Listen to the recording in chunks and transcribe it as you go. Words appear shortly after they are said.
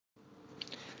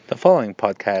The following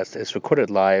podcast is recorded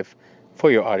live for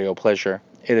your audio pleasure.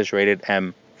 It is rated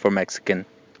M for Mexican.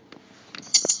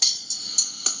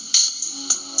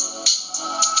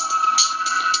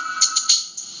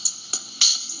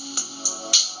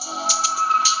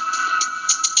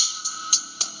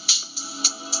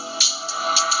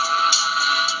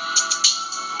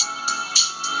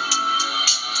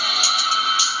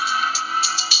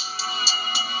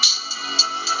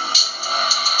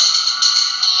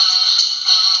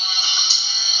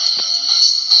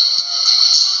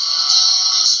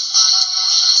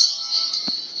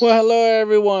 Well, hello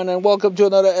everyone, and welcome to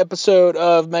another episode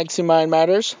of Mexi Mind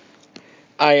Matters.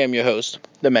 I am your host,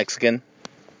 the Mexican.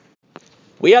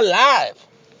 We are live,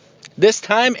 this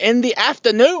time in the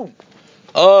afternoon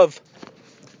of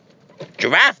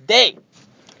Draft Day.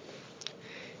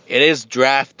 It is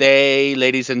Draft Day,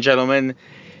 ladies and gentlemen.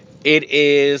 It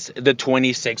is the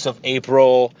 26th of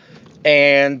April,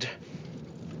 and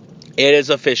it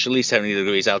is officially 70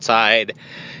 degrees outside.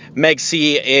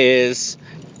 Mexi is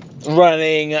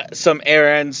running some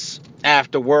errands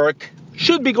after work.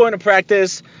 Should be going to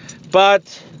practice,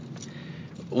 but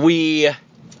we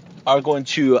are going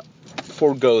to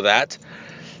forego that.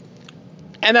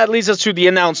 And that leads us to the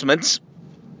announcements.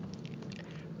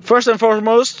 First and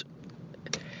foremost,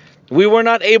 we were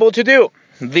not able to do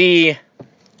the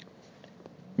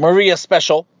Maria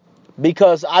special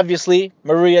because obviously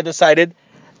Maria decided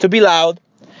to be loud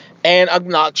and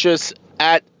obnoxious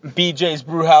at BJ's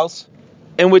Brewhouse,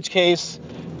 in which case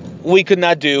we could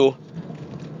not do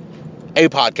a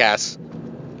podcast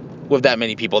with that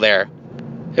many people there.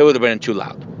 It would have been too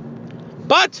loud.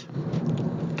 But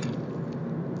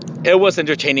it was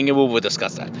entertaining, and we will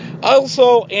discuss that.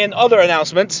 Also, in other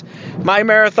announcements, my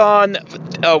marathon,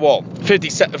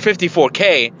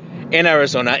 54K in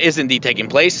Arizona is indeed taking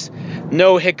place.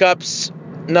 No hiccups,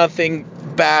 nothing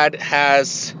bad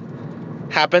has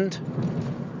happened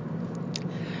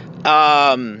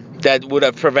that would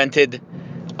have prevented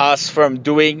us from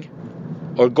doing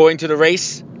or going to the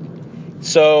race.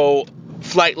 So,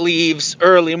 flight leaves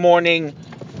early morning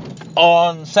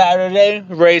on Saturday,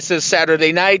 race is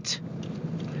Saturday night,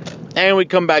 and we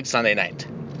come back Sunday night.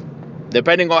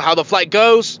 Depending on how the flight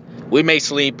goes, we may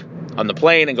sleep on the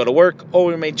plane and go to work, or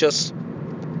we may just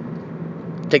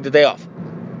take the day off.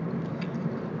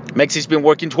 Mexi's been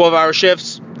working 12-hour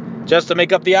shifts just to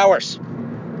make up the hours.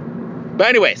 But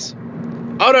anyways,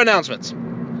 other announcements.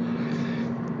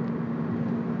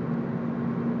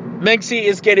 Mexi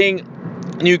is getting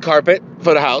new carpet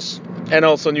for the house and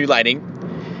also new lighting.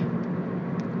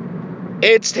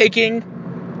 It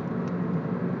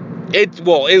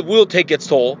will take its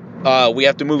toll. We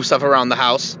have to move stuff around the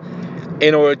house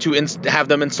in order to have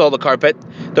them install the carpet.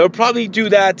 They'll probably do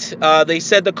that. They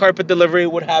said the carpet delivery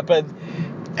would happen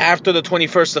after the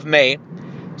 21st of May.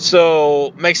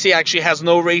 So Mexi actually has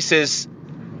no races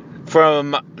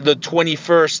from the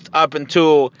 21st up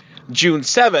until June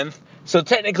 7th. So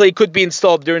technically it could be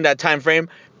installed during that time frame.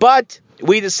 But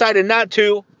we decided not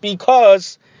to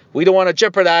because we don't want to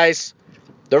jeopardize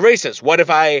the races. What if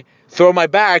I throw my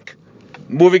back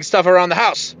moving stuff around the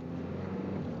house?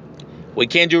 We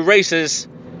can't do races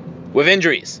with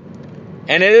injuries.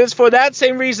 And it is for that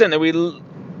same reason that we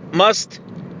must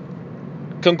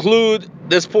conclude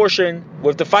this portion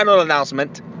with the final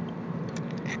announcement.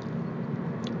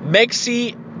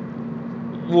 Mexi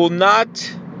will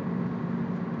not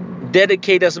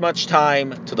dedicate as much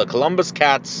time to the Columbus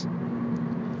Cats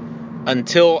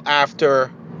until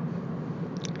after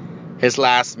his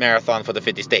last marathon for the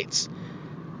 50 states.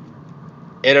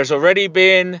 It has already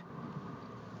been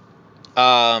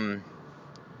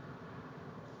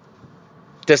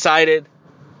decided.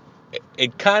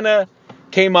 It kind of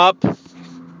came up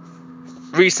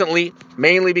recently,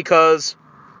 mainly because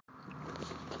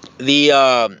we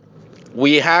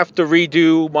have to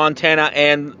redo Montana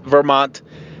and Vermont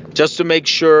just to make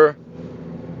sure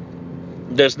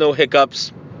there's no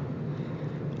hiccups.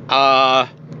 I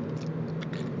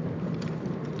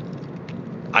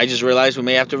just realized we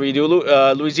may have to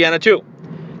redo Louisiana too.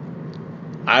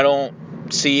 I don't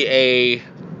see a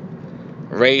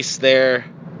race there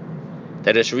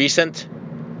that is recent.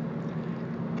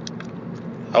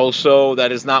 Also,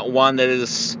 that is not one that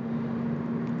is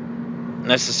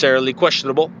necessarily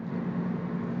questionable.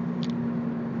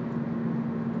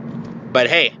 But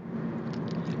hey,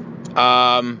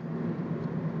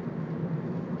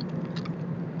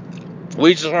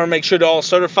 we just want to make sure they're all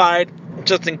certified,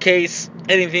 just in case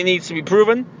anything needs to be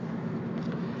proven.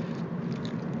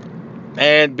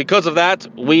 And because of that,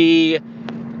 we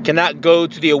cannot go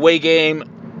to the away game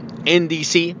in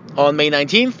DC on May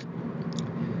 19th,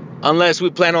 unless we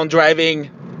plan on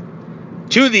driving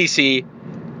to DC,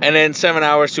 and then 7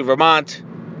 hours to Vermont.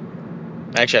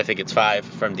 Actually, I think it's 5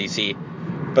 from DC,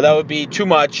 but that would be too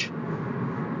much.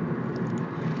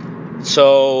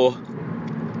 So,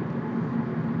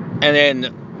 and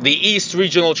then the East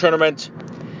Regional Tournament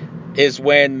is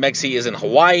when Mexi is in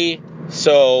Hawaii.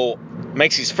 So,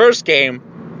 Mexi's first game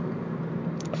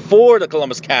for the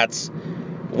Columbus Cats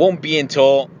won't be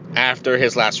until after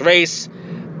his last race,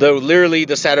 though literally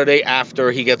the Saturday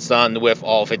after he gets done with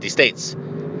all 50 states.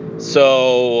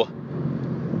 So,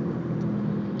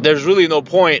 there's really no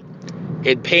point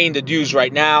in paying the dues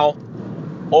right now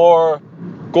or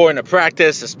going to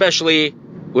practice, especially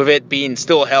with it being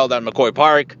still held at McCoy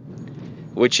Park,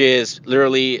 which is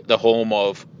literally the home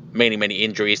of many, many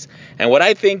injuries, and what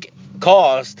I think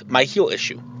caused my heel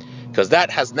issue, because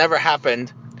that has never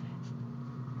happened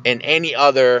in any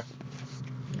other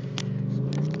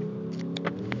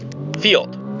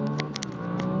field,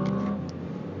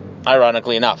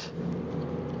 ironically enough.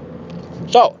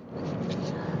 So,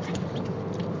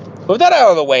 with that out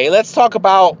of the way, let's talk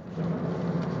about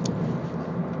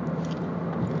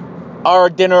our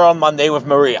dinner on Monday with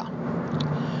Maria.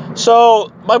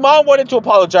 So, my mom wanted to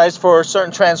apologize for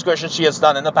certain transgressions she has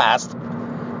done in the past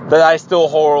that I still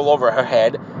hold over her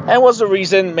head, and was the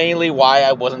reason mainly why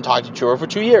I wasn't talking to her for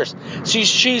 2 years.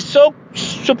 She so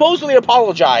supposedly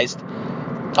apologized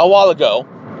a while ago,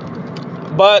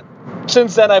 but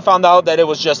since then I found out that it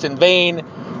was just in vain.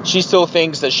 She still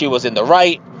thinks that she was in the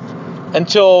right,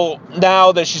 until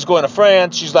now that she's going to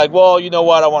France, she's like, well, you know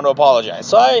what, I want to apologize.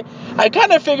 So I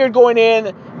kind of figured going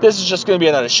in, this is just going to be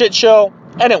another shit show,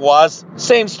 and it was.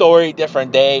 Same story,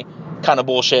 different day, kind of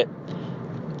bullshit.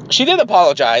 She did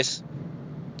apologize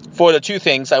for the 2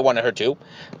 things I wanted her to.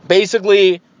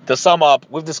 Basically, to sum up,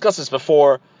 we've discussed this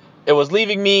before, it was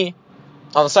leaving me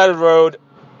on the side of the road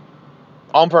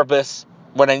on purpose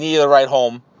when I needed a ride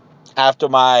home after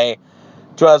my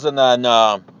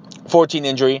 2014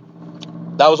 injury.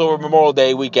 That was over Memorial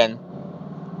Day weekend.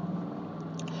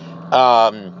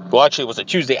 Well, actually, it was a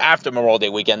Tuesday after Memorial Day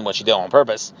weekend when she did it on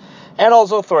purpose. And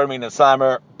also throwing me in the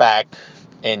slammer back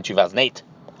in 2008.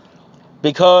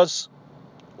 Because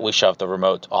we shoved the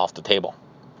remote off the table.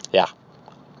 Yeah.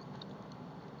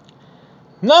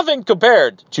 Nothing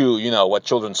compared to, what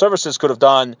Children's Services could have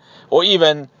done, or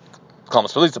even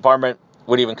Columbus Police Department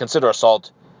would even consider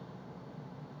assault,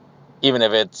 even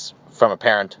if it's from a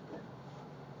parent,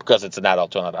 because it's an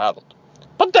adult to another adult.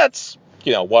 But that's,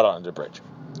 water under the bridge.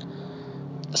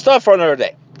 Stuff for another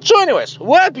day. So anyways,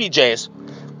 we're at BJ's,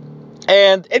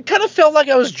 and it kind of felt like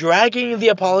I was dragging the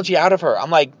apology out of her. I'm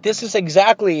like, this is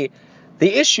exactly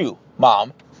the issue,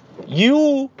 Mom.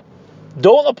 You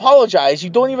don't apologize. You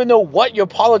don't even know what you're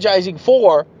apologizing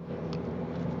for.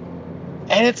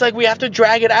 And it's like we have to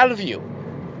drag it out of you.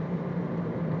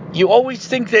 You always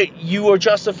think that you are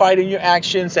justified in your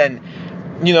actions and,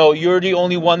 you're the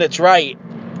only one that's right.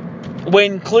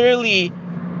 When clearly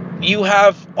you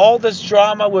have all this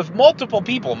drama with multiple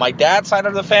people. My dad's side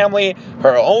of the family,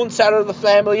 her own side of the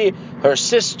family, her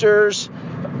sisters,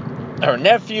 her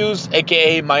nephews,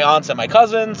 aka my aunts and my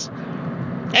cousins,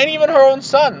 and even her own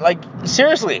son. Like,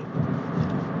 seriously.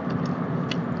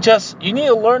 Just, you need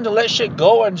to learn to let shit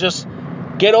go and just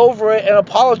get over it and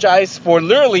apologize for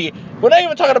literally, we're not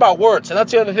even talking about words. And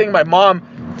that's the other thing my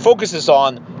mom focuses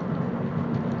on.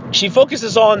 She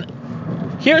focuses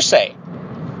on hearsay.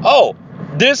 Oh,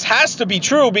 this has to be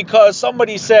true because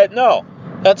somebody said no.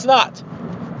 That's not.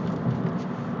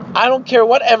 I don't care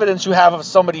what evidence you have of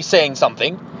somebody saying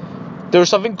something. There's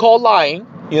something called lying.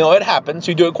 It happens.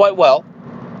 You do it quite well.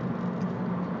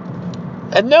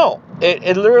 And no,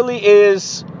 it literally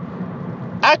is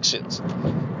actions.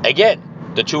 Again,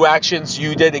 the 2 actions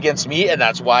you did against me, and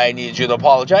that's why I needed you to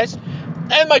apologize.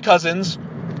 And my cousins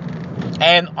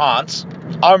and aunts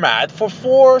are mad for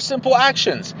 4 simple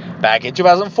actions. Back in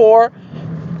 2004,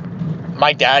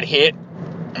 my dad hit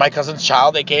my cousin's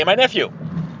child, aka my nephew.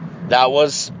 That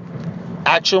was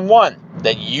action 1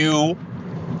 that you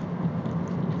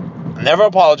never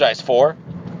apologized for.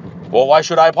 Well, why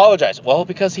should I apologize? Well,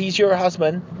 because he's your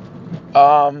husband.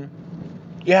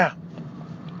 Yeah.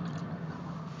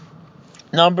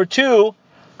 Number 2,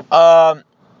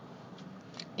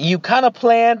 you kind of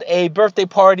planned a birthday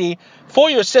party for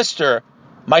your sister,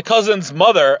 my cousin's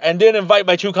mother, and didn't invite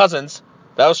my 2 cousins.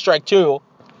 That was strike 2.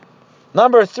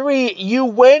 Number 3, you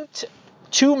went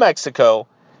to Mexico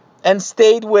and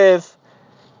stayed with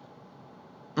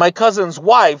my cousin's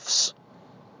wife's,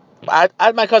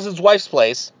 at my cousin's wife's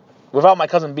place, without my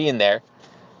cousin being there.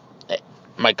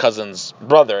 My cousin's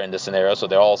brother in this scenario, so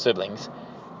they're all siblings.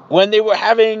 When they were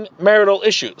having marital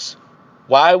issues.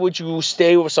 Why would you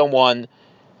stay with someone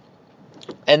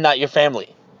and not your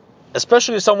family,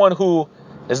 especially someone who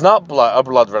is not a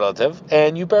blood relative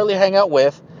and you barely hang out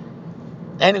with,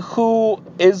 and who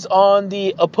is on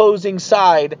the opposing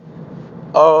side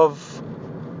of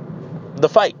the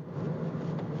fight.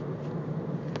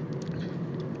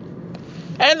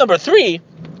 And number 3,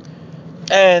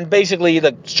 and basically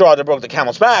the straw that broke the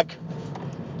camel's back,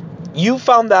 you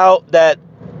found out that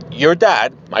your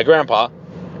dad, my grandpa,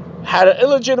 had an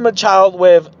illegitimate child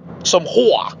with some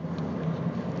whore,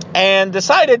 and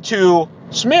decided to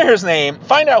smear his name,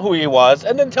 find out who he was,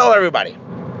 and then tell everybody.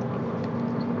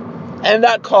 And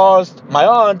that caused my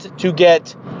aunt to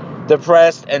get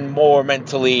depressed and more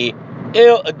mentally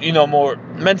ill, more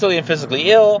mentally and physically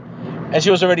ill, and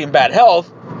she was already in bad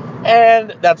health,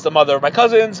 and that's the mother of my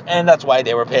cousins, and that's why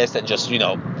they were pissed, and just,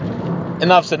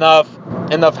 enough's enough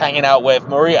hanging out with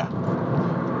Maria.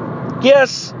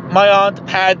 Yes, my aunt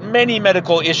had many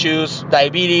medical issues,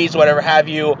 diabetes, whatever have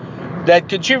you, that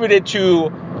contributed to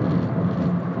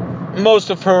most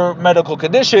of her medical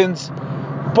conditions,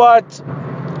 but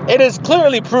it is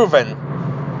clearly proven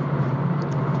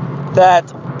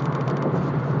that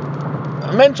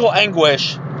mental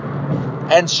anguish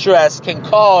and stress can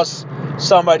cause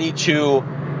somebody to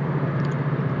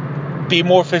be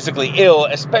more physically ill,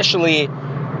 especially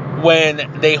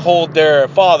when they hold their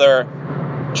father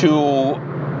to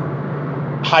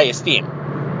high esteem.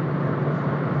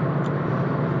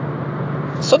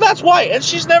 So that's why, and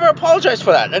she's never apologized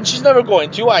for that, and she's never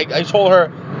going to. I told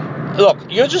her, look,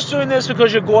 you're just doing this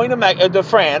because you're going to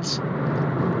France,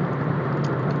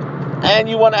 and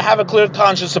you want to have a clear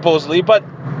conscience, supposedly, but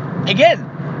again,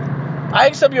 I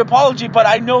accept your apology, but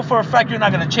I know for a fact you're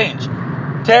not going to change.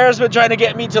 Tara's been trying to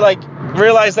get me to,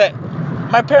 realize that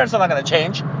my parents are not going to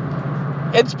change.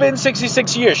 It's been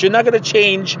 66 years. You're not going to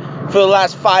change for the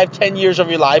last 5-10 years of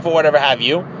your life or whatever have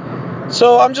you.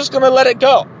 So I'm just going to let it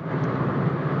go.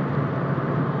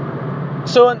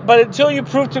 So, but until you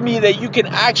prove to me that you can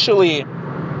actually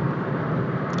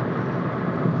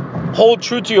hold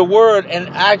true to your word and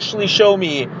actually show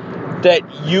me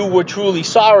that you were truly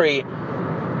sorry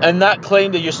and not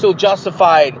claim that you're still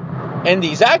justified in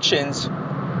these actions,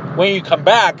 when you come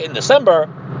back in December,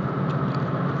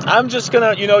 I'm just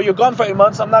gonna, you're gone for 8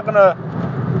 months, I'm not gonna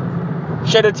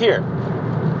shed a tear.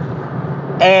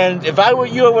 And if I were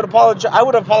you, I would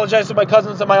apologize to my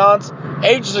cousins and my aunts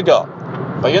ages ago.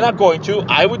 But you're not going to.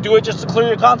 I would do it just to clear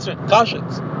your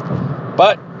conscience.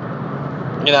 But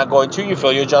you're not going to. You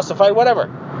feel you're justified, whatever.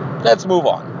 Let's move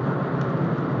on.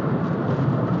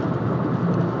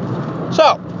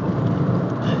 So,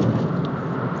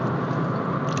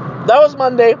 that was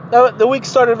Monday. The week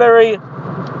started very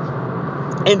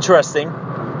interesting.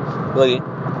 But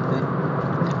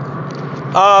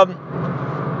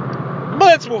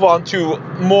let's move on to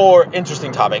more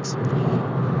interesting topics.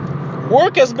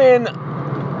 Work has been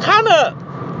kind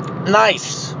of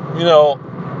nice,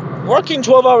 working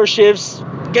 12-hour shifts,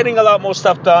 getting a lot more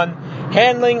stuff done,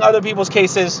 handling other people's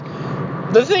cases.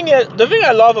 The thing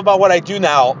I love about what I do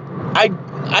now,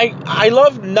 I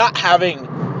love not having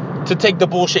to take the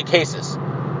bullshit cases.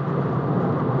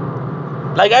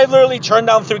 I literally turned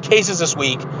down 3 cases this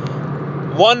week.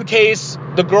 One case,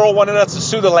 the girl wanted us to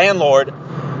sue the landlord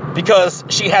because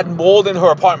she had mold in her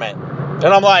apartment. And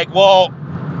I'm like, well,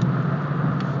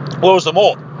 what was the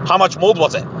mold? How much mold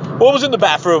was it? Well, it was in the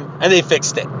bathroom, and they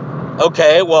fixed it.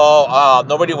 Okay, well,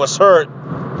 nobody was hurt,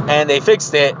 and they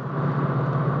fixed it,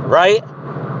 right?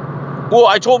 Well,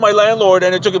 I told my landlord,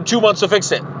 and it took him 2 months to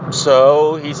fix it.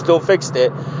 So, he still fixed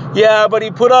it. Yeah, but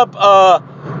he put up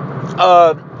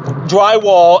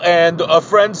drywall, and a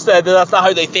friend said that's not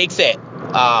how they fix it.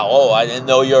 I didn't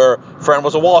know your friend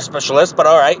was a wall specialist, but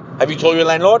all right. Have you told your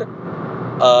landlord?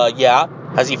 Yeah.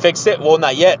 Has he fixed it? Well,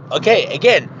 not yet. Okay,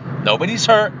 again, nobody's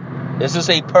hurt. This is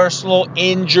a personal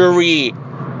injury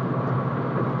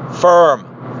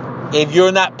firm. If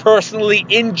you're not personally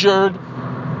injured,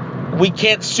 we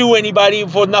can't sue anybody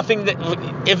for nothing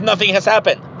if nothing has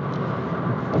happened.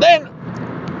 Then,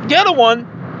 the other one,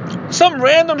 some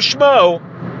random schmo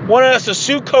wanted us to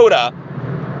sue Coda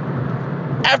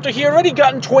after he already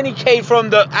gotten $20,000 from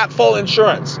the at-fault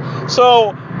insurance.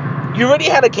 So, you already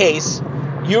had a case.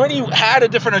 You already had a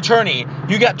different attorney.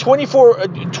 You got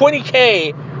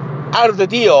 $20,000 out of the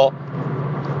deal.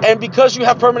 And because you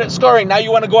have permanent scarring, now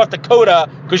you want to go after Coda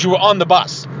because you were on the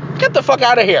bus. Get the fuck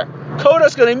out of here.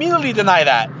 Coda's going to immediately deny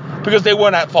that because they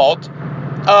weren't at fault.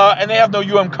 And they have no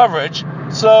coverage.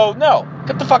 So, no.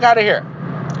 Get the fuck out of here.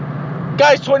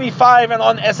 Guy's 25 and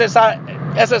on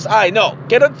SSI. No.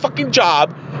 Get a fucking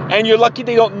job. And you're lucky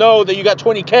they don't know that you got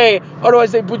 $20,000.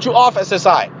 Otherwise, they put you off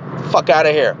SSI. Fuck out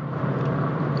of here.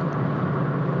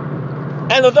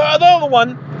 And the other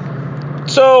one,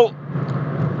 so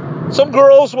some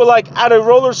girls were like at a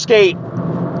roller skate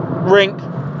rink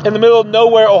in the middle of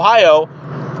nowhere, Ohio,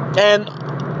 and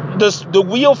the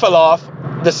wheel fell off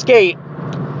the skate.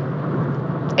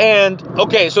 And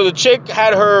okay, so the chick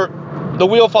had the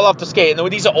wheel fall off the skate,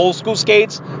 and these are old school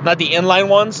skates, not the inline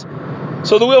ones.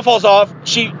 So the wheel falls off.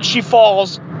 She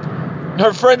falls.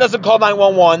 Her friend doesn't call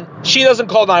 911. She doesn't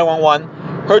call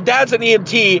 911. Her dad's an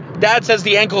EMT. Dad says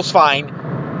the ankle's fine.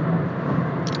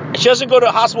 She doesn't go to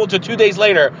the hospital until 2 days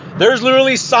later. There's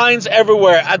literally signs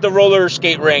everywhere at the roller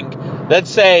skate rink that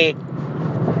say,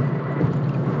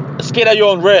 skate at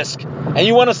your own risk. And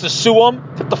you want us to sue them?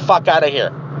 Get the fuck out of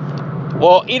here.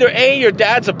 Well, either A, your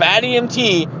dad's a bad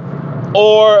EMT,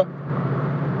 or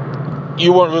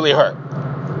you weren't really hurt.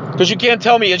 Because you can't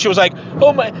tell me. And she was like,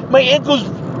 oh, my ankle's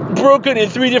broken in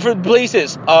 3 different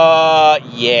places.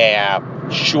 Yeah,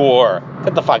 sure.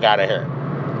 Get the fuck out of here.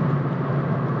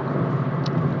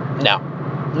 No.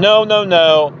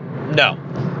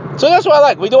 So that's what I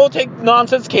like. We don't take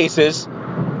nonsense cases.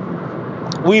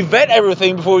 We vet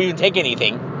everything before we even take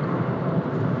anything.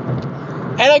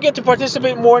 And I get to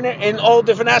participate more in all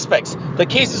different aspects. The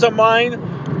cases are mine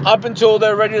up until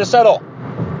they're ready to settle.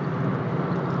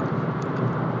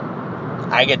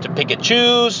 I get to pick and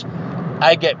choose.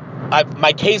 My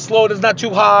caseload is not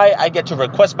too high. I get to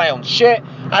request my own shit.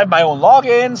 I have my own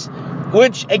logins,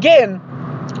 which, again,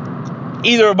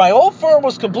 either my old firm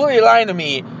was completely lying to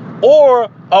me,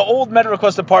 or our old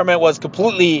MetaRequest department was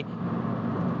completely,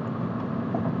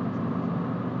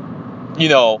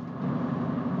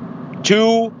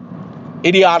 too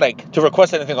idiotic to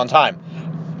request anything on time.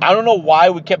 I don't know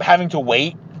why we kept having to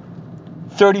wait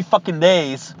 30 fucking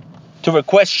days to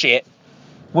request shit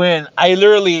when I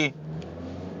literally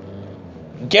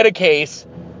get a case,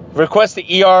 request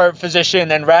the ER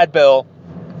physician and rad bill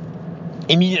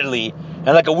immediately,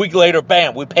 and like a week later,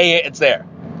 bam, we pay it, it's there.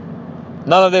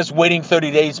 None of this waiting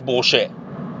 30 days bullshit.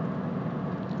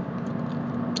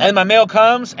 And my mail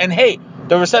comes, and hey,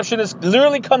 the receptionist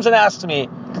literally comes and asks me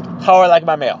how I like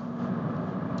my mail.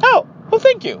 Oh, well,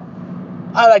 thank you.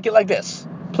 I like it like this.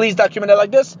 Please document it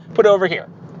like this. Put it over here.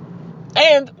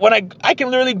 And when I can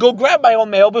literally go grab my own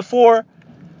mail before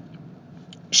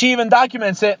she even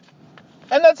documents it.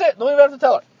 And that's it. Don't even have to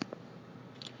tell her.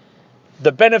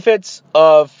 The benefits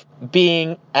of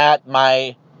being at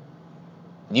my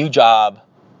new job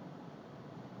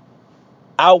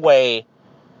outweigh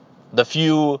the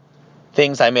few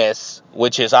things I miss,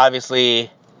 which is obviously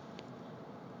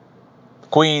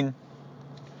Queen,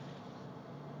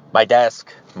 my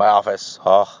desk, my office,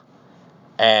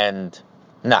 and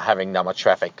not having that much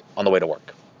traffic on the way to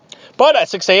work. But at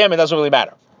 6 a.m., it doesn't really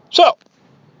matter. So,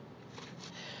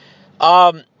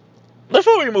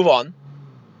 before we move on,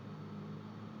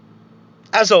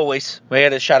 as always, we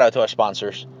had a shout out to our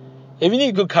sponsors. If you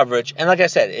need good coverage, and like I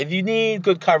said, if you need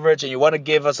good coverage and you want to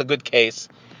give us a good case,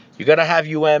 you got to have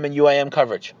UM and UIM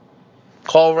coverage.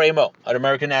 Call Ramo at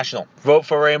American National. Vote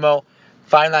for Ramo,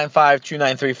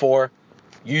 595-2934.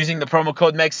 Using the promo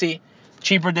code MEXI,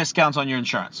 cheaper discounts on your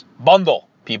insurance. Bundle,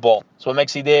 people. That's what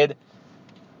MEXI did.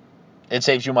 It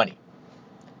saves you money.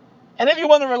 And if you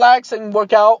want to relax and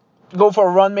work out, go for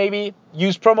a run maybe,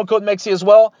 use promo code MEXI as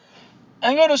well.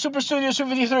 And go to Super Studio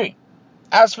 253.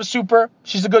 Ask for Super.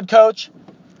 She's a good coach.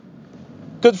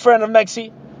 Good friend of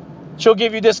MEXI. She'll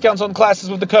give you discounts on classes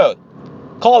with the code.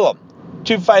 Call them.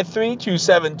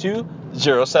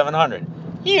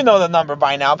 253-272-0700. You know the number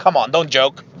by now. Come on, don't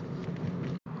joke.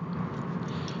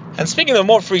 And speaking of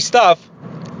more free stuff,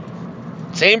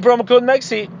 same promo code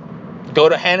MEXI. Go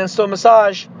to Hand and Stone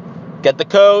Massage. Get the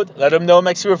code. Let him know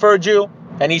MEXI referred you.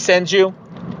 And he sends you.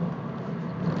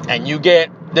 And you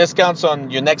get discounts on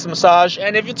your next massage.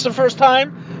 And if it's the first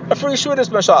time, a free Swedish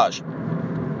massage.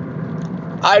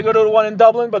 I go to the one in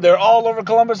Dublin, but they're all over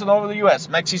Columbus and over the U.S.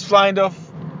 MEXI's flying to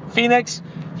Phoenix.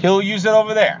 He'll use it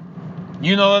over there.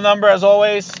 You know the number as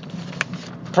always.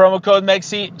 Promo code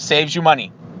MEXI saves you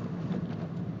money.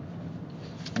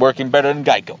 Working better than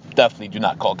Geico. Definitely do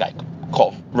not call Geico.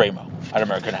 Call Ramo at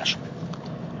American National.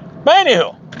 But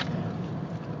anywho,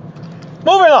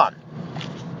 moving on.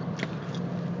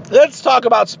 Let's talk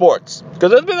about sports. Because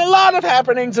there's been a lot of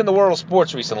happenings in the world of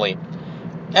sports recently.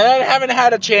 And I haven't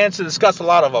had a chance to discuss a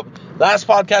lot of them. Last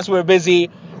podcast we were busy,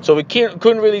 so we couldn't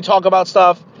really talk about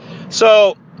stuff.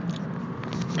 So,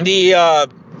 the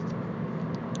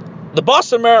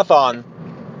Boston Marathon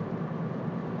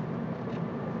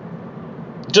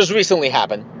just recently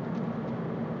happened.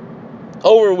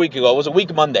 Over a week ago. It was a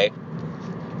week Monday.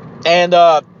 And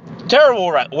terrible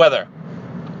weather.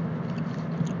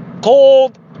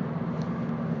 Cold,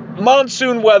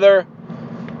 monsoon weather.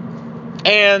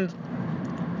 And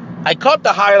I caught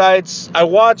the highlights. I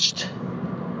watched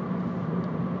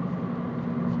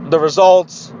the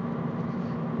results.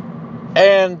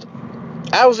 And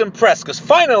I was impressed because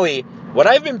finally, what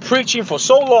I've been preaching for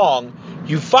so long,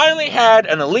 you finally had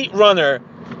an elite runner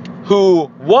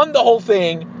who won the whole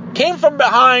thing, came from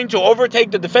behind to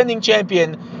overtake the defending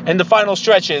champion in the final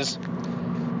stretches.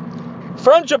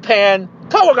 From Japan,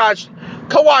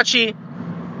 Kawachi,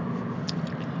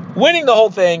 winning the whole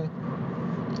thing.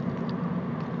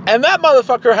 And that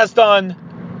motherfucker has done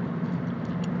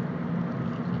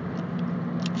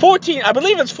 14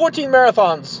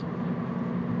 marathons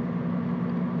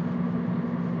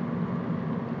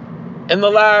in the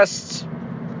last,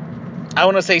 I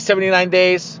want to say 79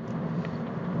 days.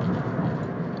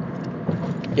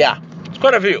 Yeah, it's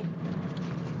quite a few.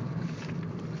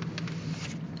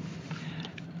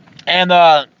 And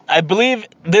I believe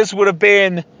this would have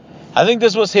been, I think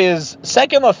this was his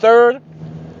second or third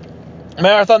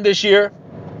marathon this year.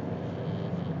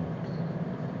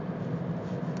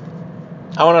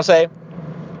 I want to say.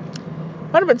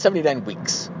 Might have been 79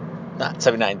 weeks, not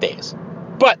 79 days.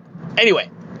 But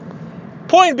anyway,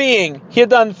 point being, he had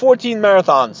done 14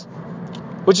 marathons,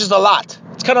 which is a lot.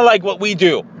 It's kind of like what we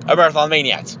do at Marathon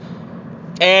Maniacs.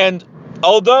 And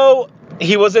although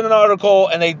he was in an article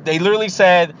and they literally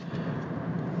said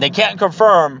they can't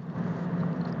confirm,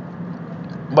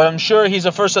 but I'm sure he's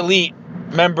the first elite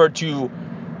member to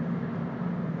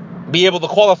be able to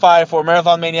qualify for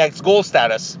Marathon Maniacs gold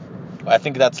status. I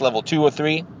think that's level 2 or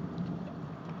 3. I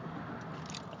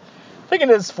think it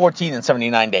is 14 and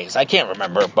 79 days. I can't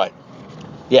remember, but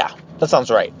yeah, that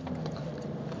sounds right.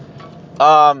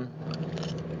 But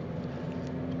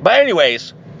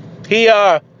anyways, he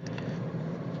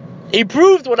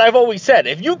proved what I've always said.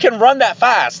 If you can run that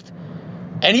fast,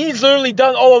 and he's literally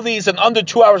done all of these in under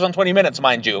 2 hours and 20 minutes,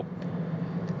 mind you.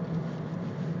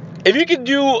 If you can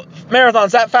do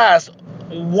marathons that fast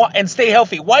and stay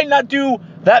healthy, why not do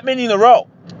that many in a row?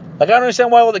 Like, I don't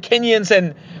understand why all the Kenyans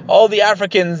and all the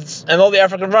Africans and all the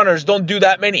African runners don't do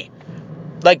that many.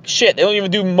 Like, shit, they don't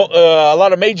even do a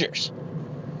lot of majors.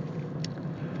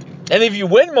 And if you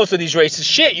win most of these races,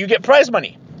 shit, you get prize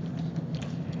money.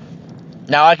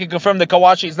 Now, I can confirm that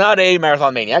Kawachi is not a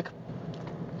Marathon Maniac,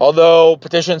 although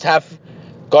petitions have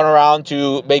gone around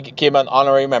to make him an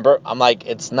honorary member. I'm like,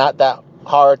 it's not that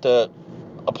hard to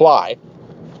apply.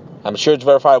 I'm sure it's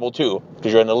verifiable too,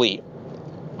 because you're an elite.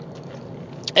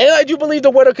 And I do believe the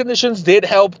weather conditions did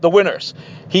help the winners.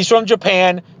 He's from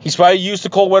Japan. He's probably used to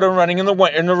cold weather and running in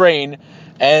the rain.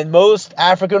 And most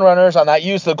African runners are not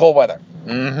used to the cold weather.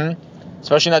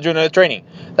 Especially not during the training.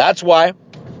 That's why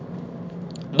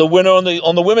the winner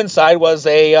on the women's side was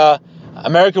a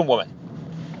American woman.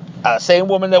 Same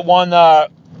woman that won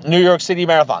New York City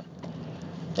Marathon.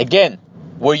 Again,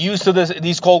 we're used to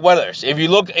these cold weathers. If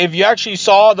you actually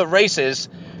saw the races,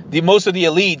 most of the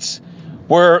elites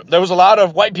there was a lot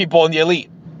of white people in the elite.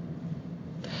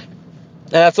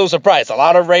 And that's no surprise. A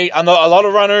lot of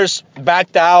runners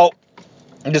backed out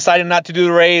and decided not to do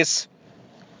the race.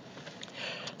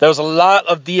 There was a lot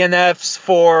of DNFs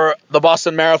for the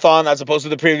Boston Marathon as opposed to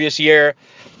the previous year.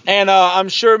 And I'm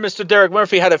sure Mr. Derek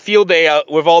Murphy had a field day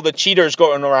with all the cheaters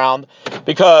going around,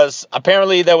 because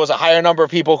apparently there was a higher number of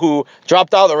people who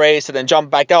dropped out of the race and then jumped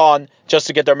back on just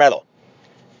to get their medal.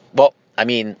 Well, I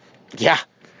mean, yeah.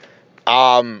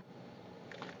 Well,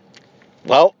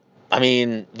 I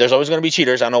mean, there's always going to be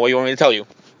cheaters. I don't know what you want me to tell you.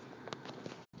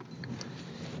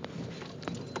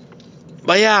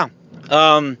 But yeah,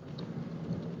 a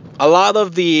lot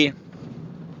of the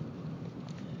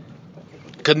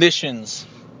conditions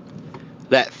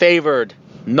that favored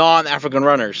non-African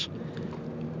runners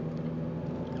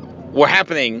were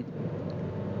happening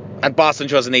at Boston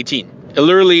 2018. It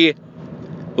literally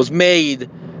was made.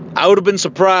 I would have been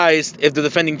surprised if the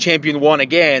defending champion won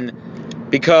again,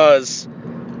 because,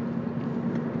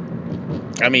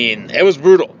 I mean, it was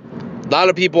brutal. A lot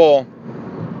of people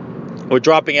were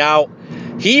dropping out.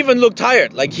 He even looked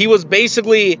tired. Like, he was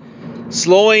basically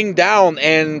slowing down,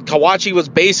 and Kawachi was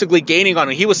basically gaining on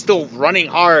him. He was still running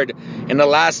hard in the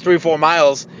last 3-4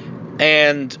 miles,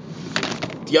 and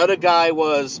the other guy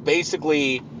was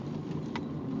basically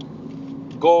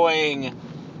going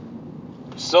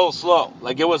so slow.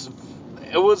 Like, it was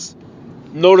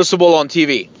noticeable on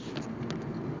TV.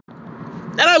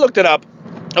 And I looked it up.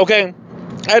 Okay,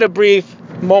 I had a brief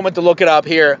moment to look it up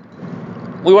here.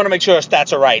 We want to make sure our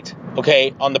stats are right,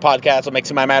 okay, on the podcast on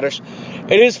Maximum Matters.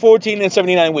 It is 14 and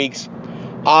 79 weeks.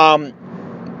 That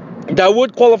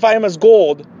would qualify him as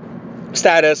gold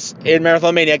status in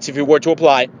Marathon Maniacs if he were to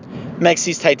apply.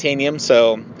 Maxi's titanium,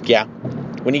 so yeah,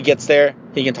 when he gets there,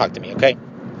 he can talk to me, okay?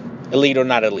 elite or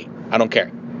not elite. I don't care.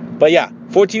 But yeah,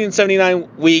 14 and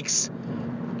 79 weeks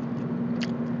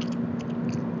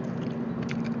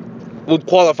would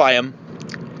qualify him,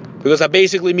 because that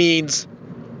basically means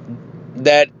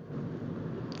that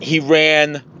he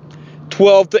ran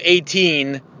 12 to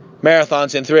 18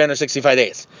 marathons in 365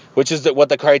 days, which is what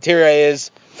the criteria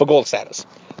is for gold status.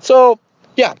 So,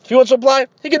 yeah, if he wants to apply,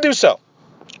 he can do so.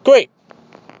 Great.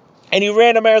 And he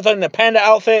ran a marathon in a panda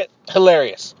outfit.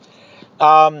 Hilarious.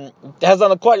 Has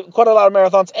done quite a lot of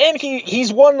marathons, and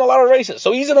he's won a lot of races,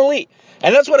 so he's an elite.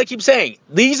 And that's what I keep saying.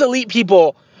 These elite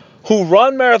people who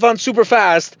run marathons super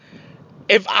fast,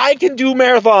 if I can do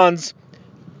marathons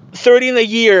 30 in a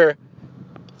year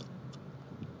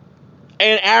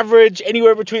and average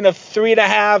anywhere between a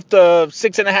 3.5 to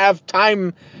 6.5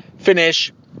 time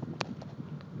finish,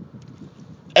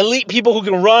 elite people who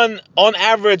can run on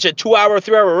average a 2-hour,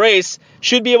 3-hour race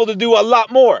should be able to do a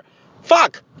lot more.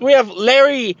 Fuck, we have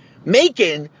Larry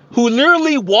Macon, who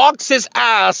literally walks his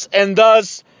ass and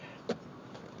does,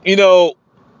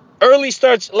 early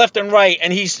starts left and right,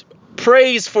 and he's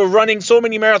praised for running so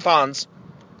many marathons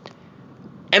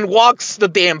and walks the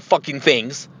damn fucking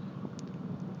things.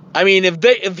 I mean,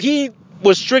 if he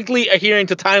was strictly adhering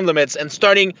to time limits and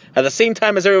starting at the same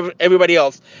time as everybody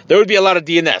else, there would be a lot of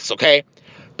DNS, okay?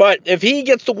 But if he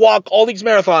gets to walk all these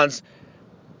marathons,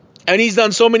 and he's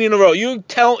done so many in a row,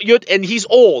 and he's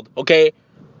old, okay?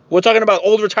 We're talking about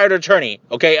old retired attorney,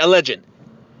 okay? A legend.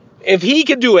 If he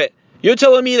can do it, you're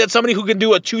telling me that somebody who can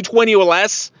do a 220 or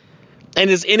less and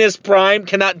is in his prime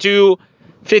cannot do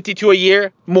 52 a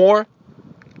year more?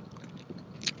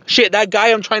 Shit, that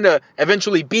guy I'm trying to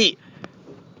eventually beat,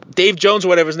 Dave Jones or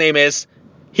whatever his name is,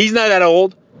 he's not that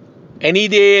old, and he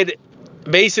did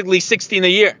basically 16 a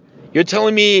year. You're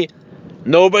telling me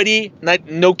no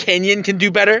Kenyan can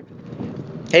do better?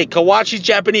 Hey, Kawachi's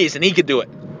Japanese, and he could do it.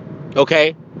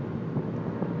 Okay?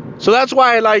 So that's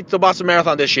why I liked the Boston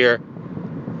Marathon this year.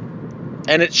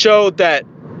 And it showed that,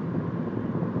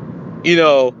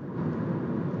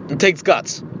 it takes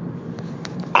guts.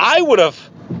 I would have,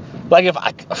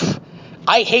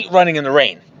 I hate running in the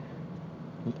rain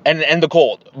and the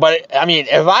cold. But, I mean,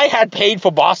 if I had paid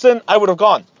for Boston, I would have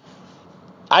gone.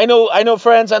 I know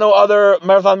friends, I know other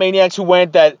marathon maniacs who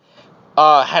went that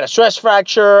had a stress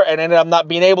fracture and ended up not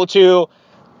being able to.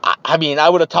 I mean, I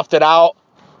would have toughed it out.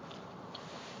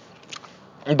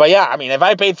 But yeah, I mean, if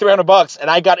I paid $300 and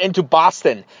I got into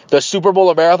Boston, the Super Bowl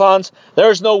of marathons,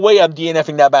 there's no way I'm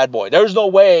DNFing that bad boy. There's no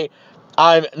way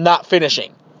I'm not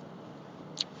finishing.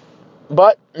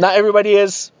 But not everybody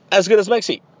is as good as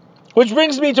Mexi. Which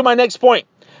brings me to my next point,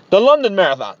 the London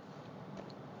Marathon.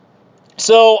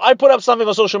 So I put up something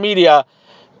on social media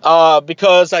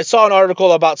because I saw an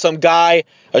article about some guy,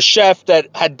 a chef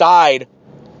that had died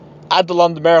at the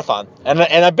London Marathon. And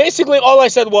I basically, all I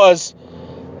said was,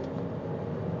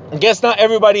 I guess not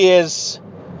everybody is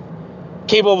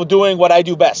capable of doing what I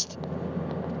do best.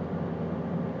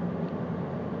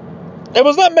 It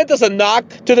was not meant as a knock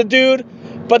to the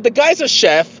dude, but the guy's a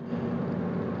chef,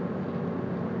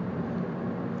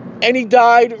 and he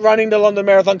died running the London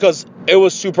Marathon because it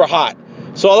was super hot.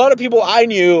 So a lot of people I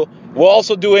knew were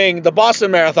also doing the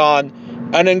Boston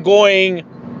Marathon and then going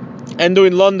and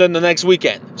doing London the next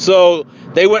weekend. So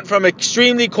they went from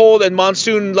extremely cold and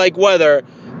monsoon-like weather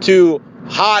to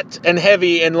hot and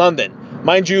heavy in London.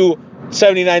 Mind you,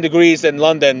 79 degrees in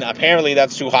London, apparently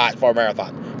that's too hot for a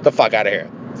marathon. Get the fuck out of here.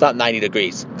 It's not 90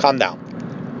 degrees. Calm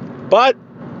down. But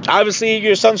obviously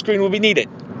your sunscreen will be needed.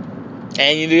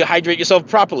 And you need to hydrate yourself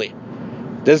properly.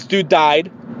 This dude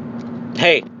died.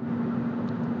 Hey.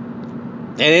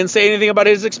 I didn't say anything about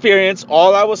his experience.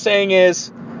 All I was saying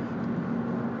is,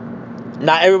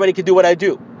 not everybody can do what I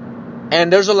do.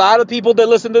 And there's a lot of people that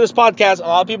listen to this podcast, a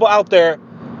lot of people out there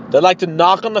that like to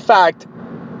knock on the fact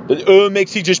that,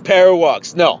 Mexi just power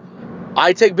walks. No.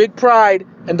 I take big pride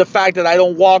in the fact that I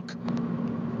don't walk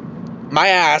my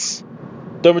ass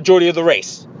the majority of the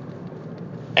race.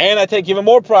 And I take even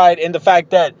more pride in the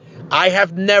fact that I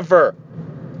have never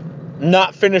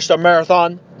not finished a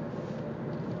marathon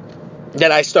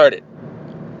that I started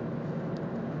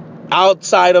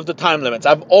outside of the time limits.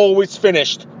 I've always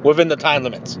finished within the time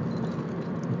limits.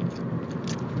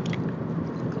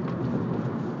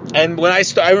 And when I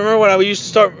remember when I used to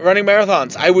start running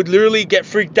marathons, I would literally get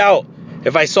freaked out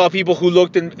if I saw people who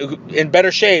looked in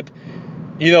better shape,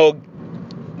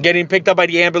 getting picked up by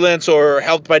the ambulance or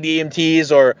helped by the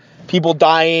EMTs or people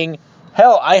dying.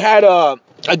 Hell, I had a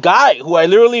guy who I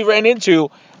literally ran into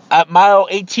at mile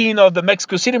 18 of the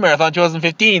Mexico City Marathon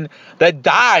 2015 that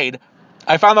died.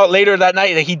 I found out later that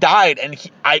night that he died, and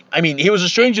he was a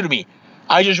stranger to me.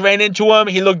 I just ran into him.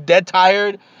 He looked dead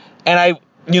tired, and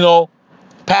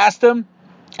passed him,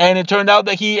 and it turned out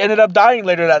that he ended up dying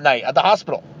later that night at the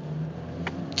hospital.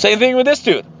 Same thing with this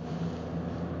dude.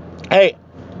 Hey,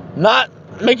 not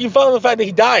making fun of the fact that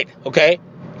he died, okay?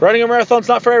 Running a marathon's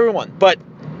not for everyone, but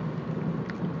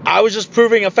I was just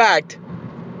proving a fact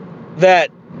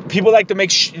that people like to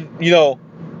make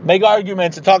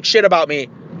arguments and talk shit about me,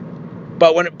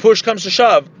 but when push comes to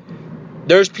shove,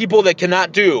 there's people that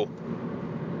cannot do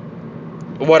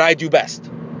what I do best.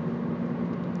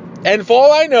 And for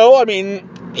all I know,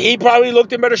 he probably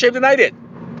looked in better shape than I did.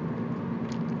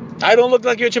 I don't look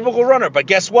like your typical runner, but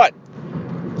guess what?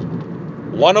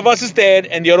 One of us is dead,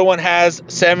 and the other one has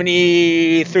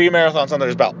 73 marathons under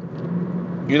his belt.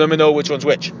 You let me know which one's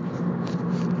which.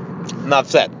 Enough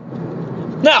said.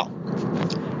 Now,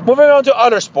 moving on to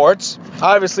other sports.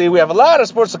 Obviously, we have a lot of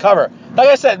sports to cover. Like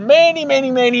I said, many,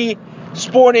 many, many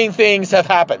sporting things have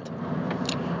happened.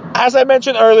 As I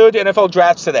mentioned earlier, the NFL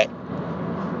drafts today.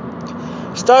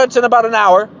 Starts in about an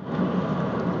hour.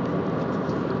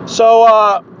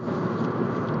 So,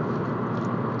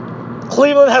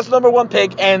 Cleveland has the number 1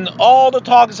 pick, and all the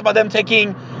talk is about them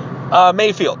taking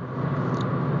Mayfield.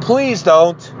 Please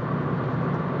don't.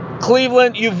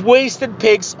 Cleveland, you've wasted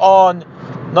picks on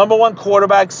number 1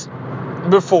 quarterbacks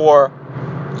before,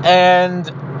 and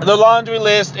the laundry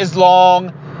list is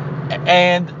long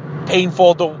and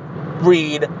painful to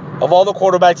read of all the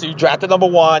quarterbacks that you drafted number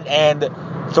 1 and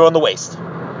throw in the waste.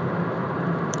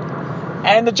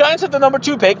 And the Giants have the number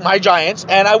 2 pick, my Giants,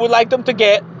 and I would like them to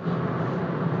get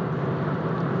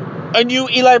a new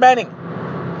Eli Manning.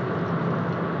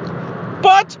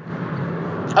 But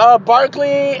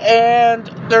Barkley and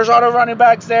there's other running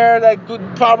backs there that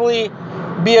could probably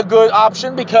be a good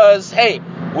option because, hey,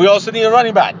 we also need a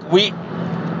running back.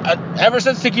 Ever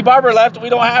since Tiki Barber left, we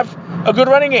don't have a good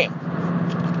running game.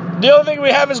 The other thing we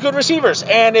have is good receivers.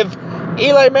 And if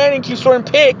Eli Manning keeps throwing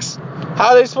picks, how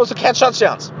are they supposed to catch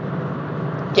touchdowns?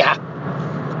 Yeah.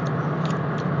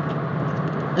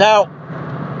 Now,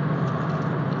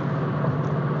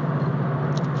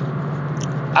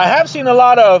 I have seen a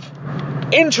lot of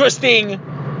interesting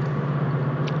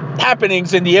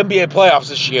happenings in the NBA playoffs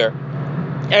this year.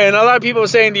 And a lot of people are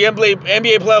saying the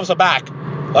NBA playoffs are back.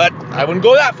 But I wouldn't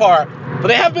go that far. But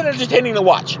they have been entertaining to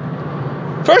watch.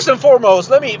 First and foremost,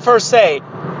 let me first say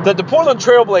that the Portland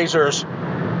Trailblazers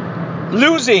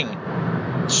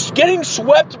getting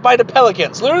swept by the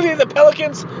Pelicans. Literally the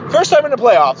Pelicans, first time in the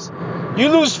playoffs, you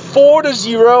lose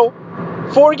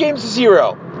 4-0, 4 games to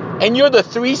 0. And you're the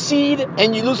 3 seed,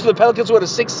 and you lose to the Pelicans with a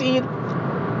 6 seed?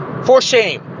 For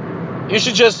shame. You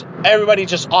should everybody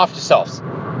just off yourselves.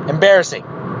 Embarrassing.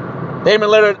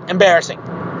 Damian Lillard, embarrassing.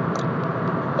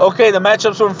 Okay, the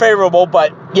matchups were favorable,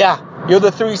 but yeah, you're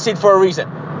the 3 seed for a reason.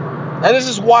 And this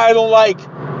is why I don't like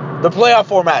the playoff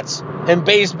formats in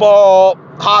baseball,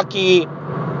 hockey,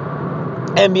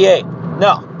 NBA.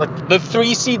 No, the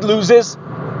 3 seed loses,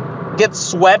 gets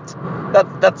swept.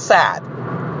 That's sad.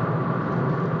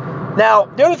 Now,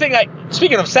 the other thing,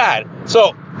 speaking of sad,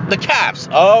 so the Cavs.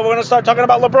 Oh, we're going to start talking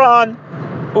about LeBron.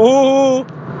 Ooh.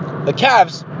 The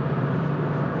Cavs,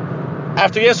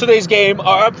 after yesterday's game,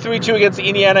 are up 3-2 against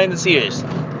Indiana in the series.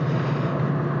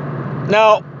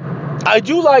 Now, I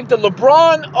do like that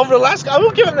LeBron, I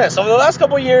will give him this, over the last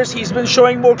couple of years, he's been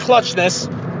showing more clutchness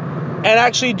and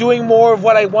actually doing more of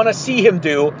what I want to see him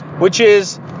do, which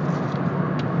is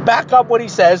back up what he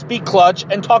says, be clutch,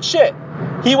 and talk shit.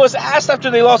 He was asked after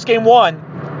they lost game 1,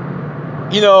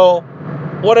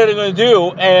 what are they going to do?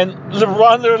 And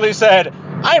LeBron literally said,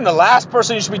 I am the last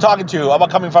person you should be talking to about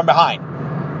coming from behind.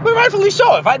 But rightfully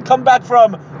so. If I'd come back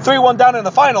from 3-1 down in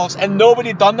the finals and nobody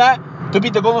had done that to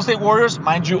beat the Golden State Warriors,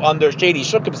 mind you, under shady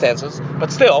circumstances,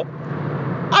 but still,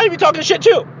 I'd be talking shit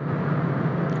too.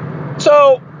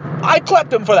 So, I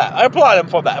clapped him for that. I applaud him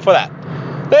for that.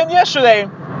 Then yesterday,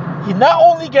 he not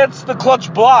only gets the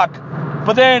clutch block,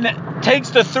 but then takes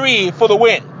the 3 for the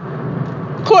win.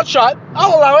 Clutch shot.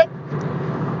 I'll allow it.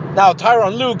 Now,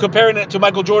 Tyronn Lue comparing it to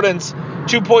Michael Jordan's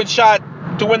 2-point shot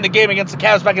to win the game against the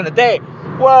Cavs back in the day.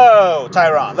 Whoa,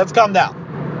 Tyronn, let's calm down.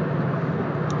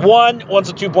 One's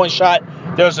a 2-point shot.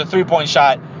 There's a 3-point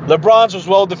shot. LeBron's was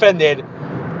well defended.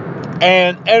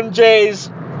 And MJ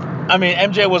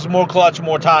was more clutch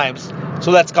more times. So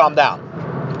let's calm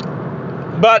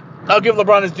down. But I'll give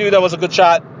LeBron his due. That was a good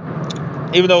shot,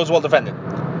 even though it was well defended.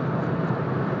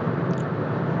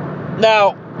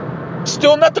 Now,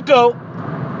 still not the GOAT.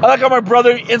 I like how my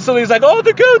brother instantly is like, oh,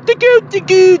 the GOAT.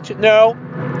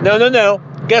 No.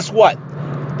 Guess what?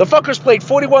 The fuckers played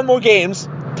 41 more games.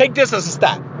 Take this as a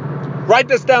stat. Write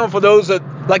this down for those that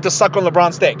like to suck on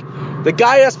LeBron's dick. The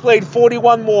guy has played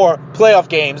 41 more playoff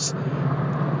games.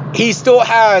 He still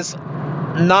has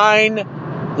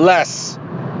 9 less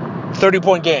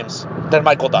 30-point games than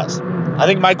Michael does. I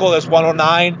think Michael is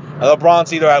 109, and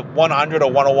LeBron's either at 100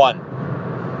 or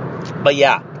 101. But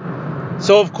yeah.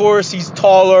 So, of course, he's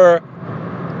taller,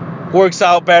 works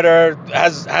out better,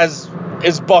 has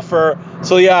his buffer.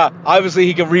 So, yeah, obviously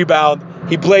he can rebound.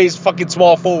 He plays fucking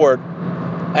small forward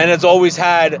and has always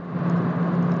had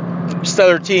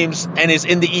stellar teams and is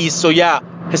in the East. So, yeah,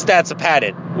 his stats are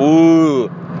padded. Ooh.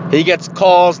 He gets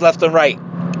calls left and right.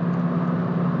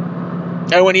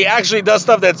 And when he actually does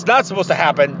stuff that's not supposed to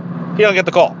happen, he don't get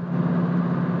the call.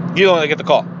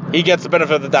 He gets the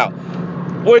benefit of the doubt.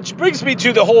 Which brings me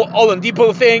to the whole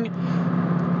Oladipo thing.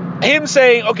 Him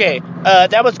saying, okay,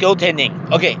 that was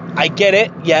goaltending. Okay, I get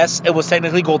it. Yes, it was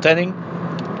technically goaltending.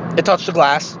 It touched the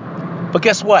glass. But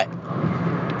guess what?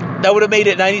 That would have made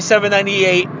it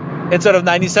 97-98 instead of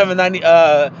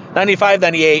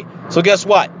 95-98. So guess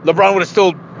what? LeBron would have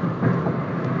still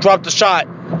dropped the shot.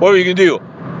 What were you going to do?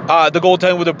 The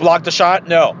goaltender would have blocked the shot?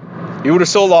 No. You would have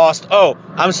still lost. Oh,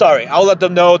 I'm sorry. I'll let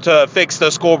them know to fix the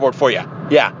scoreboard for you.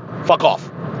 Yeah, fuck off.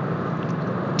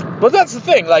 But that's the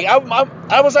thing. Like,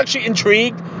 I was actually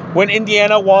intrigued when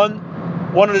Indiana won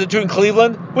one of the two in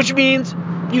Cleveland, which means,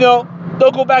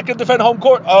 they'll go back and defend home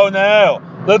court. Oh, no.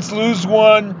 Let's lose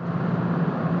one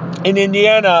in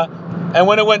Indiana. And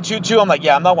when it went 2-2, I'm like,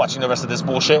 yeah, I'm not watching the rest of this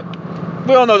bullshit.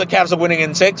 We all know the Cavs are winning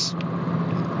in 6.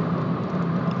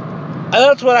 And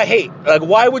that's what I hate. Like,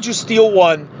 why would you steal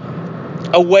one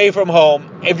away from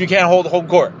home if you can't hold home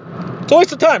court? It's a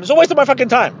waste of time. It's a waste of my fucking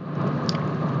time.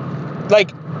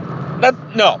 Like,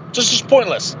 just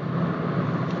pointless.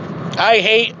 I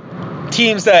hate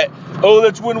teams that,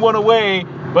 let's win one away,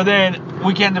 but then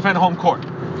we can't defend home court.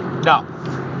 No.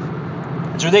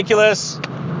 It's ridiculous.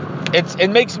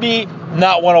 It makes me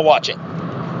not want to watch it.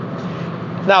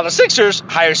 Now, the Sixers,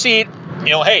 higher seed,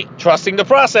 hey, trusting the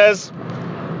process.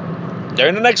 They're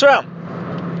in the next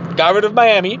round. Got rid of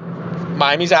Miami.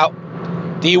 Miami's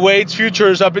out. D-Wade's future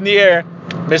is up in the air.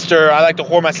 Mr. I like to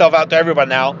whore myself out to everyone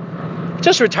now.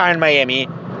 Just retire in Miami.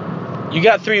 You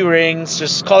got 3 rings.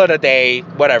 Just call it a day.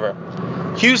 Whatever.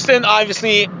 Houston,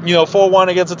 obviously, 4-1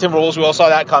 against the Timberwolves. We all saw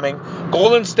that coming.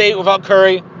 Golden State without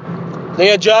Curry.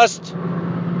 They adjust.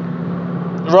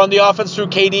 Run the offense through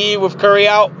KD with Curry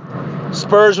out.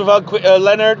 Spurs without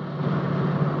Leonard.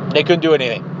 They couldn't do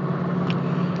anything.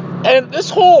 And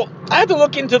I had to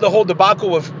look into the whole debacle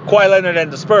with Kawhi Leonard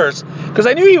and the Spurs, because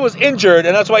I knew he was injured,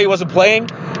 and that's why he wasn't playing.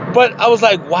 But I was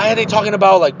like, why are they talking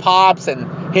about, like, Pops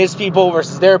and his people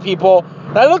versus their people?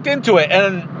 And I looked into it,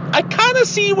 and I kind of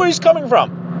see where he's coming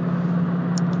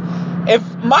from. If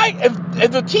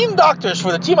the team doctors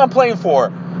for the team I'm playing for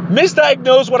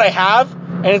misdiagnose what I have,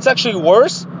 and it's actually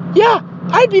worse, yeah,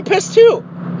 I'd be pissed too.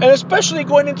 And especially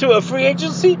going into a free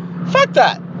agency, fuck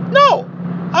that. No,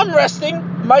 I'm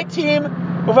resting. My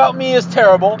team without me is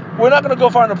terrible. We're not going to go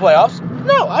far in the playoffs.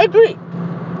 No, I agree.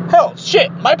 Hell,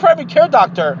 shit, my primary care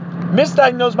doctor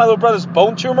misdiagnosed my little brother's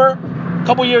bone tumor a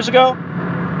couple years ago.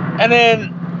 And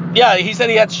then, yeah, he said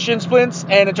he had shin splints,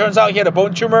 and it turns out he had a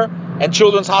bone tumor, and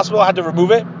Children's Hospital had to remove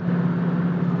it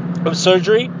with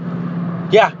surgery.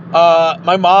 Yeah,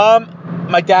 my mom,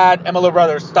 my dad, and my little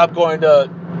brother stopped going to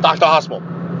Dr. Hospital.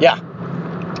 Yeah.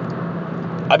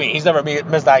 I mean, he's never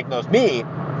misdiagnosed me,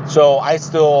 so I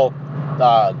still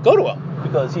go to him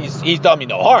because he's done me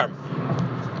no harm.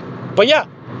 But yeah,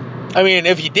 I mean,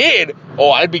 if he did,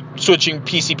 I'd be switching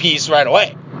PCPs right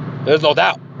away. There's no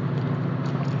doubt.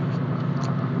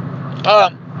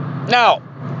 Now,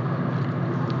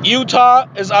 Utah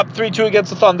is up 3-2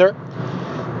 against the Thunder.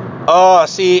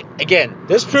 See, again,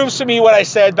 this proves to me what I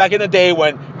said back in the day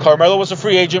when Carmelo was a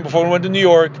free agent before we went to New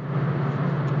York.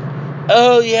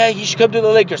 Oh, yeah, he should come to the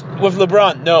Lakers with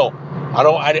LeBron. No,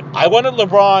 I wanted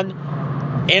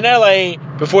LeBron in LA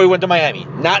before he went to Miami.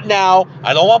 Not now.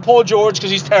 I don't want Paul George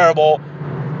because he's terrible.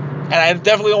 And I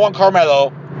definitely don't want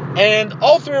Carmelo. And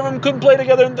all 3 of them couldn't play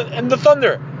together in the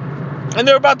Thunder. And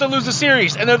they're about to lose the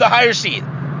series. And they're the higher seed.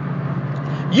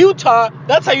 Utah,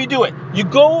 that's how you do it. You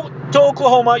go to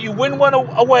Oklahoma, you win one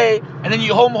away, and then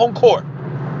you home court.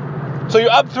 So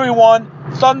you're up 3-1.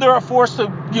 Thunder are forced to,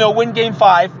 win Game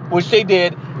 5, which they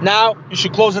did. Now you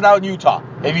should close it out in Utah.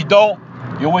 If you don't,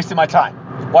 you're wasting my time.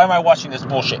 Why am I watching this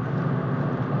bullshit?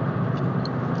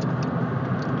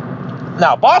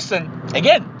 Now, Boston,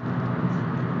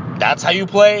 again, that's how you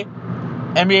play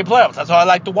NBA playoffs. That's how I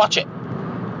like to watch it.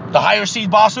 The higher seed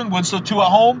Boston wins the 2 at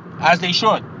home, as they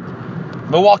should.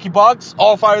 Milwaukee Bucks,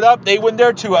 all fired up. They win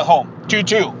their 2 at home,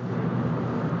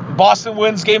 2-2. Boston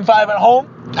wins Game 5 at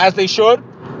home, as they should.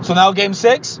 So now Game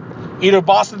 6, either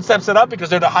Boston steps it up because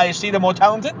they're the highest seed and more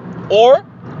talented, or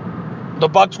the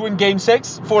Bucks win Game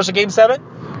 6, force a Game 7.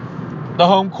 The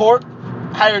home court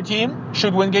higher team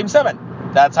should win Game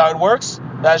 7. That's how it works.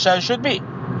 That's how it should be.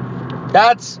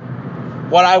 That's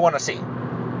what I want to see.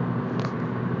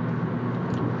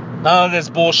 None of this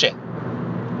bullshit.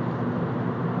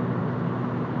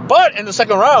 But in the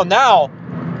second round now,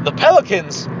 the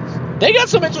Pelicans, they got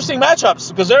some interesting matchups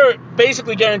because they're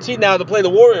basically guaranteed now to play the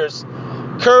Warriors.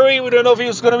 Curry, we don't know if he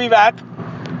was going to be back.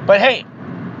 But hey,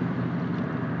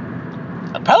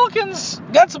 the Pelicans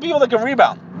got some people that can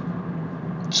rebound.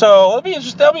 So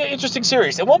that'll be an interesting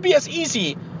series. It won't be as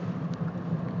easy,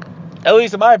 at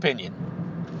least in my opinion.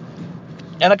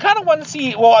 And I kind of want to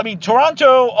see,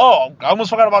 Toronto, I almost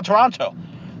forgot about Toronto.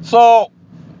 So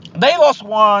they lost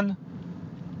 1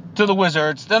 to the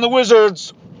Wizards. Then the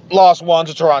Wizards lost 1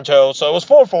 to Toronto. So it was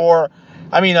 4-4.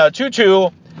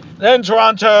 2-2. Then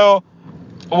Toronto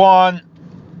won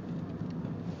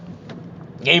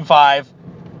Game 5.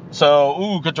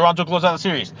 So, could Toronto close out the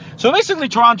series? So basically,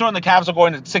 Toronto and the Cavs are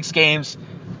going to 6 games,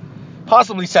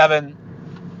 possibly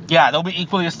 7. Yeah, they'll be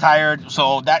equally as tired.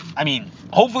 So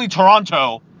hopefully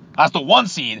Toronto, as the 1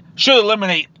 seed, should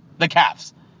eliminate the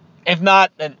Cavs. If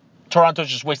not, then Toronto's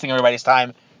just wasting everybody's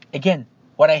time. Again,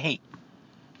 what I hate.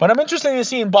 But I'm interested in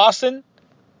seeing Boston,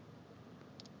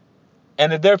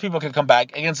 and if their people can come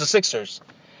back against the Sixers.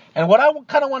 And what I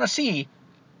kind of want to see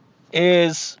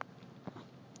is,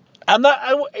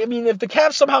 if the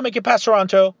Cavs somehow make it past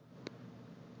Toronto,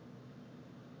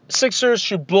 Sixers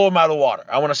should blow them out of the water.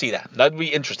 I want to see that. That'd be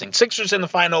interesting. Sixers in the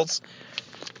finals.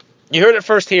 You heard it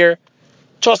first here.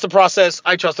 Trust the process.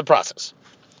 I trust the process.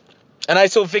 And I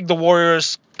still think the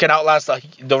Warriors can outlast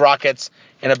the Rockets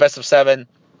in a best of 7.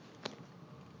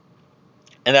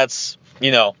 And that's,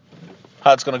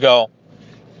 how it's going to go.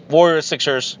 Warriors,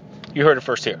 Sixers. You heard it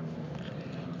first here.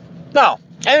 Now,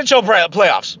 NHL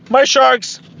playoffs. My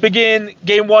Sharks begin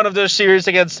Game 1 of their series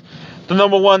against the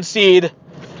number 1 seed,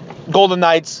 Golden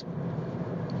Knights.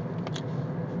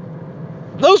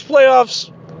 Those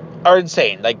playoffs are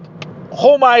insane.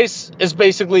 Home ice is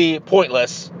basically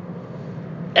pointless.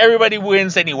 Everybody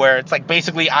wins anywhere. It's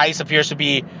basically ice appears to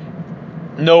be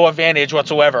no advantage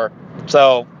whatsoever.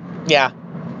 So, yeah.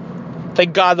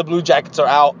 Thank God the Blue Jackets are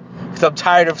out, because I'm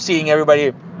tired of seeing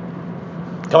everybody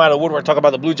come out of the woodwork talk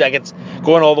about the Blue Jackets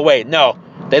going all the way. No,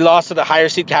 they lost to the higher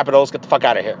seed Capitals. Get the fuck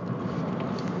out of here.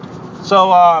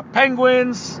 So,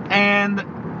 Penguins and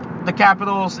the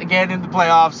Capitals again in the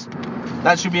playoffs.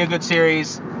 That should be a good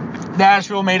series.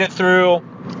 Nashville made it through.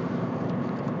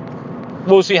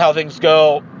 We'll see how things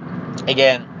go.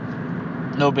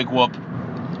 Again, no big whoop.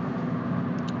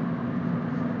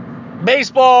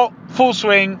 Baseball, full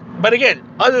swing. But again,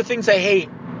 other things I hate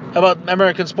about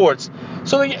American sports.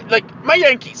 So, my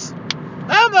Yankees.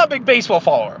 I'm not a big baseball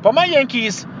follower, but my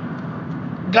Yankees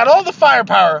got all the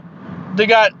firepower. They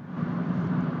got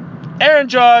Aaron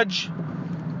Judge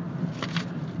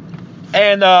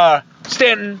and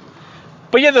Stanton.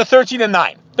 But yeah, they're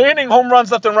 13-9. They're hitting home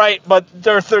runs left and right, but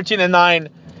they're 13-9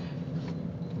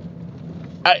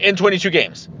 in 22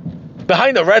 games.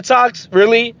 Behind the Red Sox,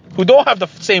 really, who don't have the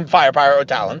same firepower or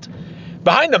talent.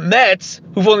 Behind the Mets,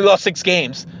 who've only lost 6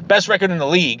 games. Best record in the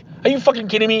league. Are you fucking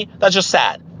kidding me? That's just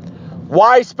sad.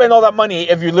 Why spend all that money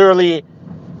if you're literally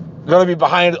going to be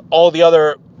behind all the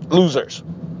other losers?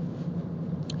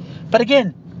 But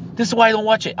again, this is why I don't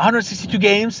watch it. 162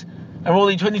 games, and we're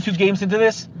only 22 games into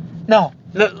this. No.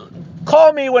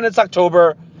 Call me when it's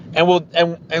October, and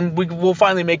we'll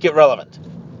finally make it relevant.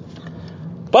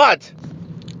 But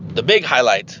the big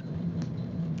highlight,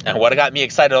 and what got me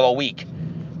excited all week,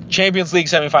 Champions League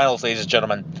semifinals, ladies and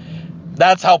gentlemen.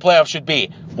 That's how playoffs should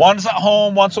be. One's at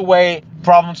home, one's away,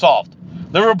 problem solved.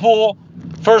 Liverpool,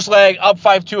 first leg, up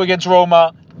 5-2 against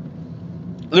Roma.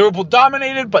 Liverpool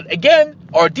dominated, but again,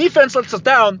 our defense lets us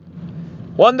down.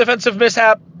 One defensive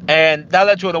mishap, and that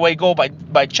led to an away goal by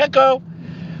Checo.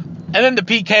 And then the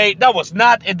PK, that was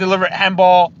not a deliberate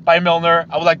handball by Milner.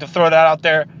 I would like to throw that out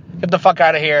there. Get the fuck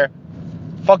out of here.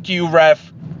 Fuck you,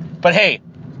 ref. But hey,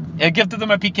 it gifted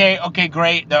them a PK. Okay,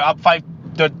 great. They're up 5.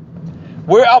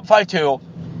 We're up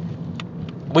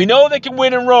 5-2. We know they can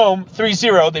win in Rome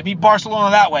 3-0. They beat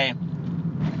Barcelona that way.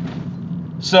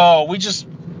 So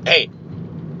hey,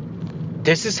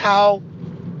 this is how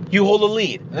you hold a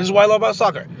lead. This is what I love about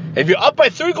soccer. If you're up by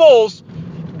 3 goals,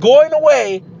 going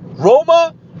away,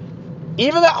 Roma,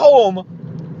 even at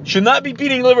home, should not be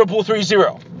beating Liverpool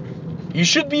 3-0. You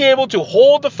should be able to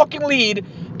hold the fucking lead,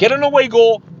 get an away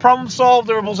goal, problem solved,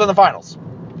 Liverpool's in the finals.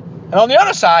 And on the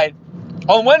other side,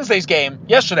 on Wednesday's game,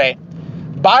 yesterday,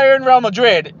 Bayern Real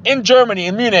Madrid in Germany,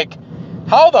 in Munich.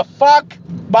 How the fuck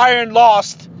Bayern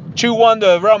lost 2-1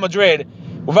 to Real Madrid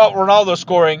without Ronaldo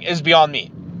scoring is beyond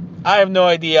me. I have no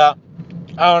idea.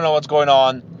 I don't know what's going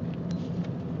on.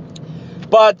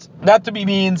 But that to me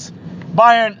means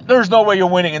Bayern, there's no way you're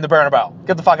winning in the Bernabeu.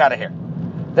 Get the fuck out of here.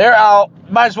 They're out.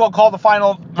 Might as well call the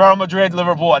final Real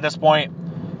Madrid-Liverpool at this point.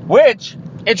 Which,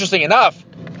 interesting enough,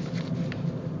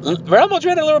 Real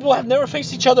Madrid and Liverpool have never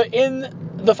faced each other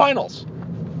in the finals.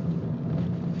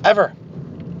 Ever.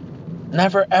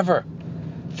 Never, ever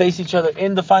faced each other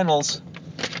in the finals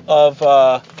of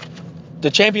the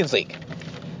Champions League.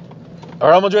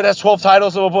 Real Madrid has 12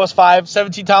 titles, Liverpool has 5,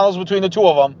 17 titles between the two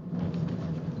of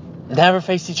them. Never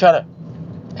faced each other.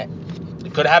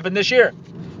 It could happen this year.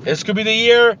 This could be the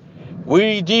year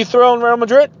we dethrone Real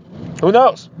Madrid. Who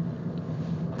knows?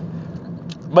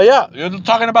 But yeah, you're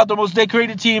talking about the most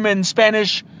decorated team in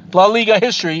Spanish La Liga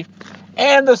history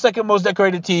and the second most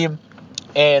decorated team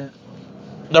in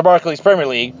the Barclays Premier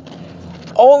League.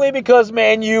 Only because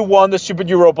Man U won the Super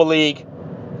Europa League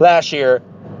last year.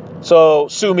 So,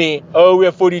 sue me. Oh, we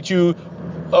have 42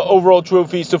 overall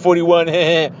trophies to 41.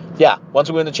 Yeah, once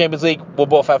we win the Champions League, we'll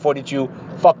both have 42.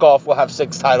 Fuck off, we'll have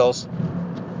 6 titles.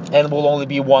 And we'll only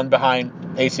be one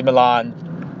behind AC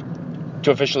Milan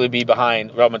to officially be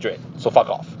behind Real Madrid. So fuck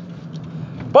off.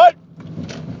 But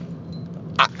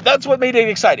that's what made it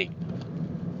exciting.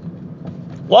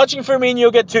 Watching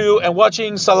Firmino get 2 and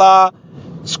watching Salah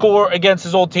score against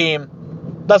his old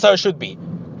team, that's how it should be.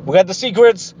 We got the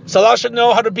secrets. Salah should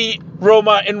know how to beat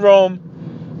Roma in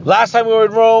Rome. Last time we were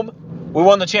in Rome, we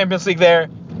won the Champions League there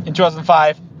in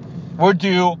 2005. We're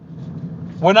due.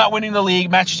 We're not winning the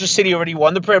league. Manchester City already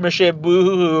won the Premiership.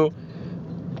 Boo-hoo-hoo.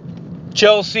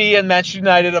 Chelsea and Manchester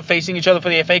United are facing each other for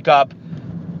the FA Cup.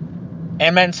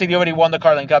 And Man City already won the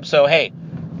Carling Cup. So, hey,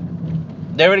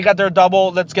 they already got their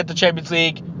double. Let's get the Champions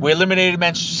League. We eliminated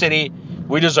Manchester City.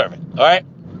 We deserve it. All right?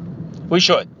 We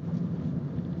should.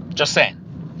 Just saying.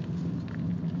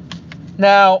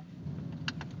 Now,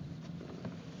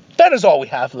 that is all we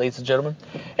have, ladies and gentlemen.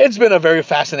 It's been a very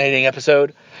fascinating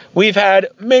episode. We've had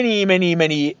many, many,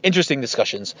 many interesting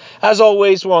discussions. As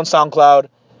always, we're on SoundCloud.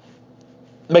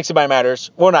 Makes It Mind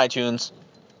Matters. We're on iTunes.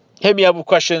 Hit me up with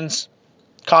questions,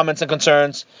 comments, and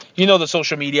concerns. You know the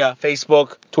social media,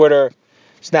 Facebook, Twitter,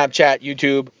 Snapchat,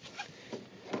 YouTube.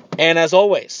 And as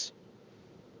always,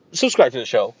 subscribe to the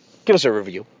show. Give us a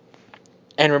review.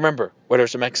 And remember, where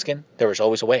there's a Mexican, there is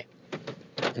always a way.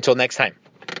 Until next time.